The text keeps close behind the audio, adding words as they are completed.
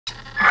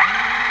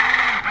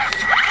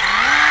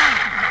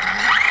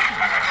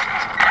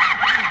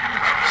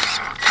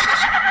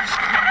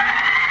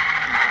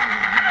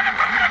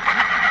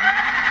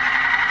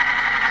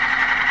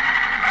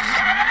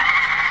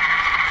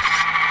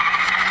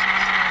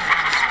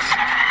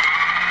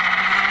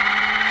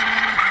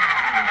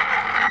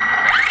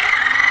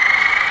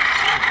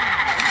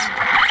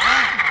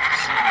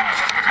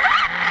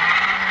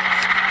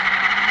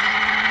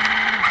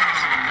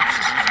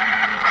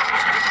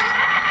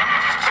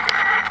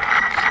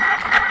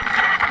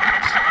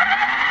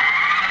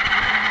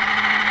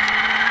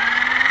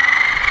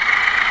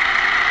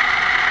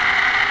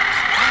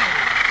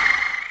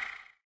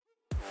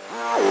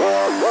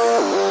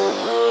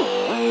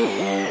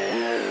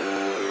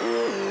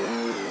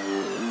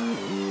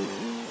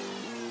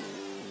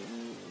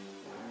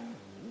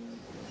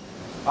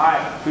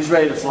Alright, who's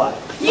ready to fly?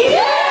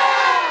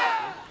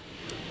 Yeah!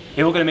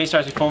 Hey, welcome to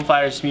MESArcFF Foam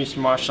Fighters, Mr.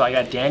 Marshall. I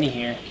got Danny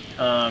here.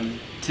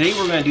 Today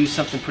we're going to do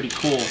something pretty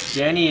cool.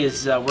 Danny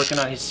is working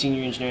on his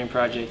senior engineering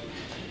project.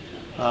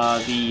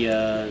 What are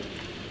you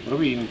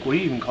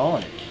even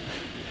calling it?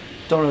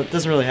 It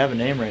doesn't really have a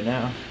name right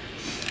now.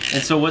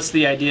 And so what's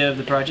the idea of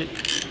the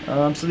project?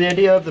 So the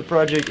idea of the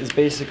project is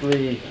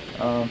basically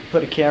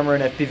put a camera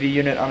and FPV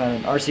unit on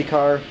an RC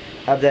car,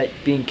 have that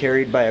being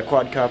carried by a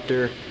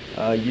quadcopter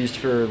used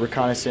for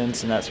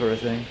reconnaissance and that sort of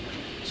thing.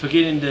 So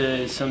get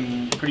into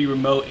some pretty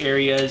remote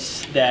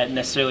areas that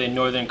necessarily a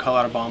Northern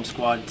Colorado Bomb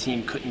Squad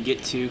team couldn't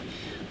get to.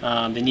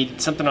 They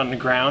needed something on the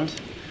ground,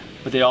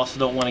 but they also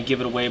don't want to give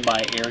it away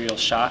by aerial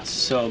shots.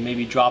 So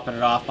maybe dropping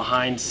it off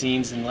behind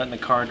scenes and letting the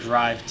car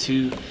drive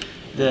to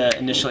the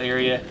initial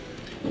area.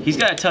 He's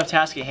got a tough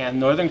task at hand.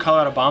 Northern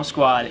Colorado Bomb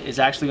Squad is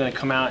actually going to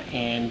come out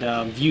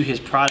and view his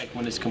product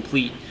when it's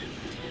complete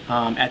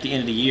at the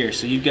end of the year.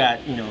 So you've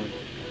got, you know,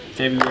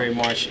 February,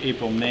 March,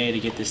 April, May to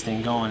get this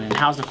thing going. And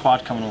how's the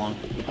quad coming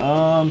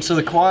along? So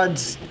the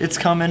quad's, it's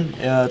coming.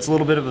 It's a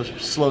little bit of a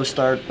slow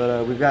start,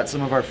 but we've got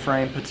some of our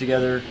frame put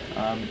together.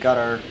 got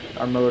our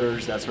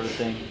motors, that sort of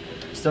thing.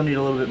 Still need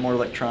a little bit more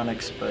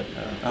electronics, but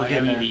we're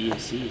getting there. The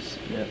ESCs.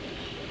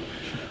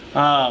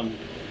 Yeah.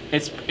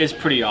 It's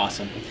pretty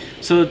awesome.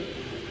 So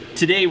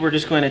today we're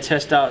just going to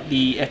test out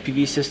the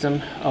FPV system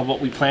of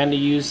what we plan to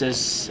use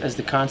as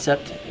the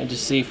concept, and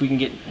just see if we can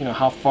get, you know,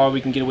 how far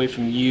we can get away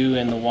from you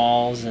and the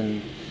walls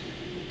and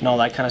all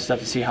that kind of stuff,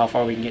 to see how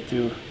far we can get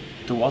through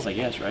the walls, I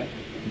guess, right?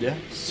 Yeah.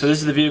 So this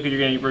is the vehicle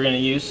we're gonna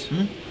use.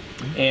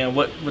 Mm-hmm. And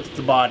what's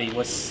the body?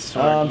 What's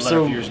sort of let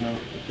our viewers know?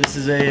 This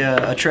is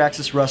a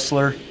Traxxas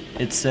Rustler.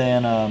 It's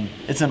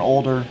an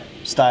older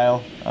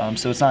style,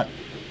 so it's not,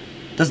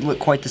 doesn't look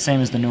quite the same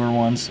as the newer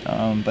ones,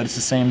 but it's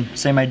the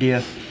same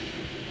idea.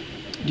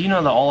 Do you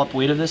know the all-up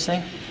weight of this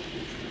thing?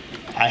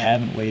 I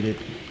haven't weighed it.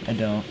 I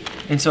don't.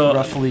 And so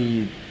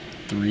roughly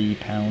 3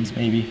 pounds,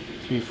 maybe.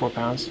 3 or 4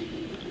 pounds.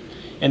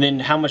 And then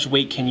how much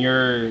weight can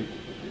your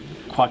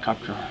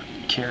quadcopter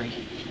carry?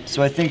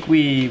 So I think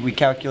we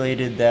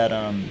calculated that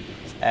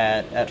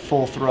at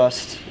full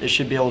thrust, it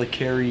should be able to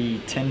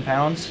carry 10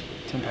 pounds.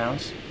 10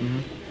 pounds? Mm-hmm.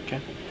 Okay.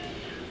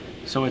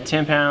 So with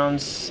 10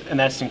 pounds, and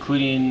that's not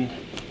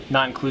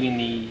including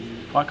the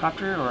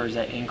quadcopter, or is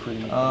that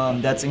including?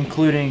 That's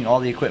including all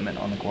the equipment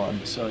on the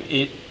quad. So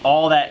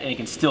all that, and it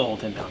can still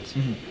hold 10 pounds.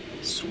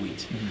 Mm-hmm. Sweet.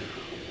 Mm-hmm.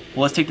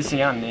 Well, let's take this thing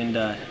out and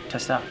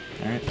test out.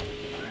 All right.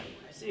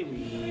 I say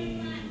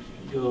we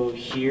go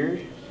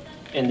here,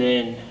 and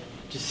then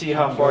just see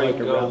how far you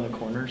can go. Around the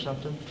corner or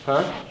something?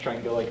 Huh? Try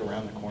and go like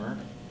around the corner.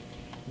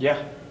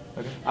 Yeah.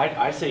 Okay.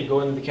 I say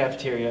go into the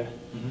cafeteria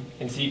mm-hmm.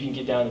 and see if you can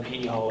get down the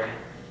PE hallway.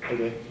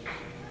 Okay.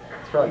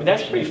 I mean,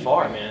 that's pretty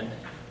far, man.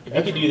 If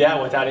you could do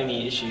that without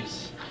any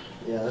issues.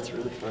 Yeah, that's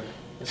really far.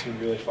 That's gonna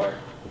be really far.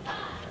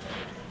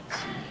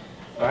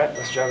 All right,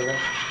 let's drive around.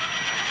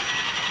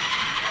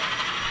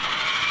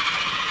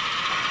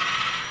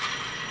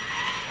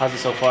 How's it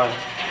so far?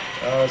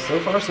 So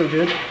far so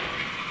good.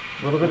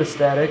 A little bit of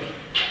static.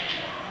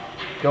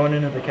 Going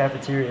into the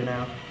cafeteria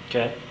now.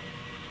 Okay.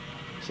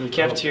 So the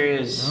cafeteria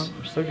is. No,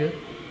 we're still good.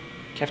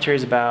 Cafeteria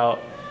is about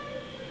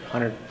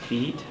 100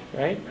 feet,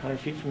 right? 100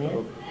 feet from here.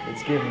 Oh,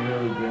 it's getting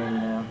really grainy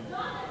now.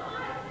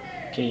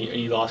 Are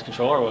you lost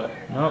control or what?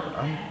 Nope,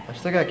 I've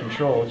still got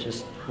control. It's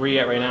just. Where are you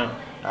at right now?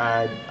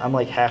 I'm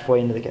like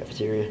halfway into the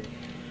cafeteria.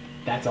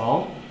 That's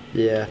all?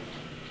 Yeah.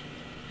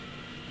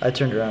 I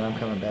turned around. I'm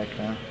coming back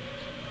now.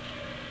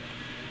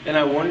 And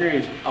I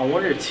wonder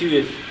too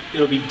if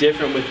it'll be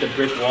different with the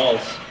brick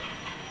walls.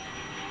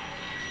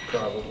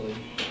 Probably.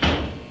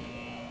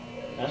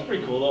 That's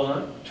pretty cool though,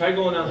 huh? Try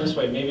going out this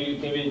way. Maybe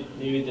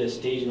the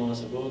stage and all that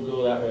stuff.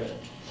 Go that way.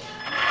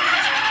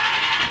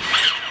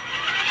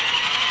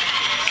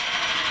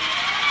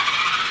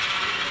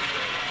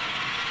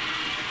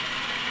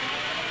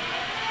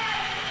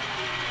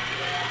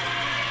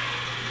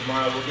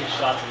 Tomorrow we'll get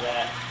shots of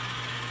that.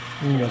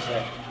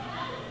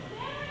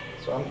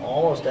 So I'm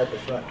almost at the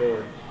front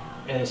door.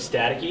 And it's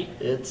staticky?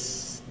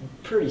 It's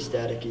pretty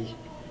staticky.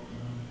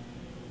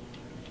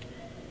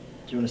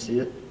 Do you want to see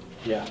it?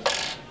 Yeah.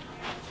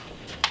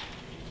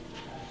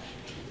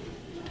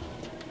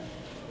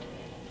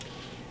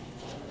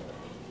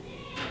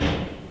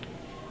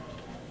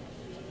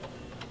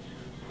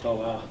 Oh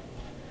wow.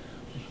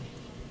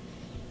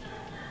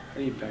 How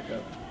do you back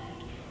up?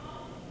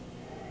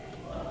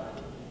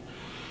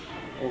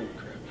 Oh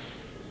crap.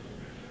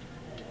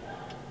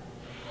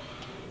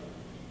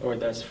 Oh wait,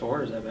 that's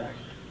forward or is that back?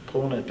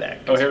 Pulling it back.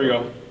 Oh, here we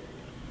go.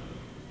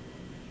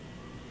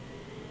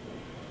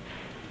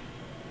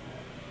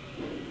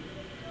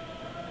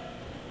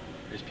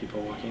 There's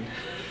people walking.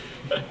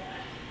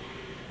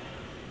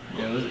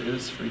 Yeah, it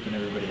was freaking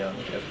everybody out in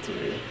the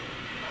cafeteria.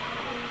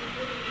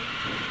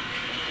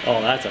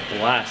 Oh, that's a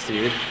blast,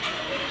 dude.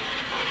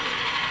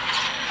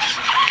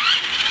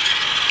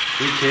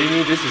 Are you kidding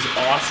me? This is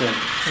awesome.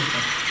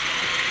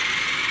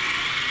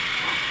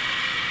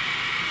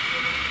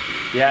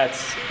 Yeah,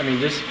 I mean,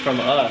 just from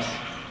us.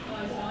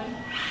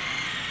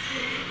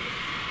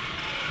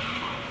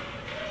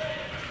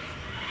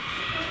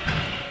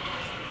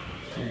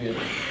 good.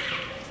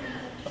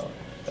 Oh,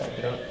 back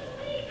it up.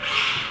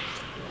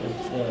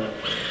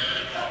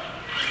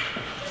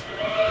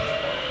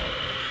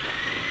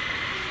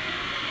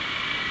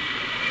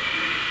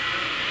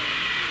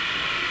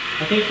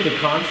 I think for the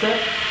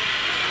concept,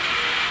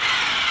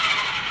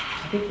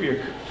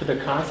 for the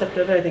concept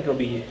of it, I think it'll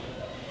be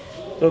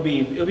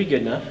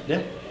good enough.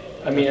 Yeah.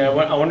 I mean, I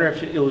wonder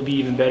if it would be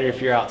even better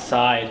if you're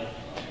outside.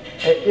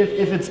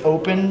 If it's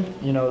open,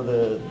 you know,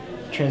 the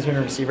transmitter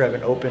and receiver have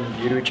an open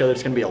view to each other,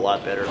 it's going to be a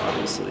lot better,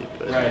 obviously.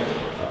 But Right.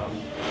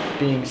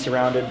 Being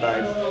surrounded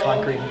by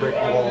concrete and brick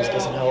walls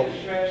doesn't help.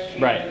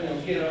 Right.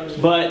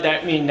 But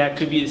that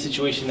could be the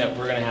situation that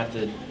we're gonna have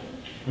to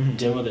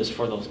demo this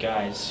for those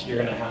guys. You're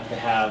gonna have to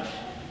have.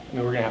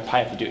 We're gonna have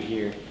pipe to do it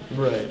here.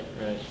 Right.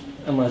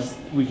 Unless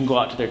we can go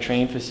out to their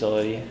training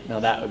facility. Now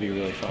that would be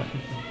really fun.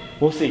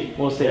 We'll see.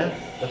 We'll see. Yeah,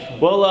 definitely.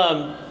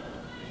 Well,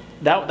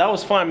 that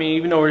was fun. I mean,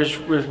 even though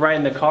we're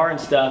riding the car and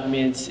stuff, I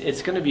mean,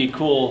 it's going to be a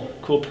cool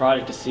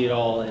project to see it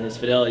all in its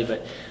fidelity.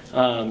 But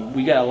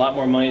we got a lot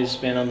more money to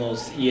spend on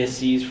those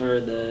ESCs for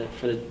the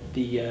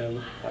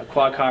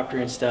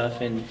quadcopter and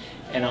stuff, and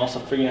also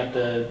figuring out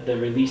the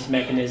release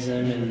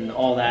mechanism and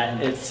all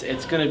that.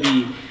 It's going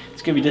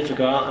to be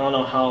difficult. I don't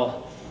know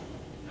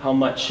how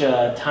much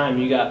time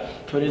you got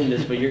put into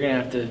this, but you're going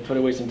to have to put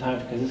away some time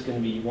because it's going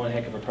to be one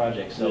heck of a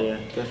project. So yeah,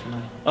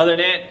 definitely. Other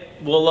than that,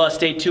 we'll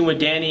stay tuned with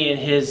Danny and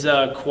his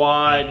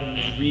quad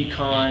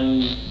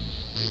recon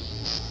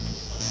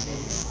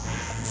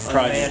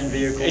project. Unmanned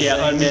vehicle.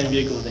 Yeah, unmanned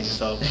vehicle thing.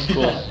 So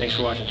cool. Thanks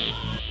for watching.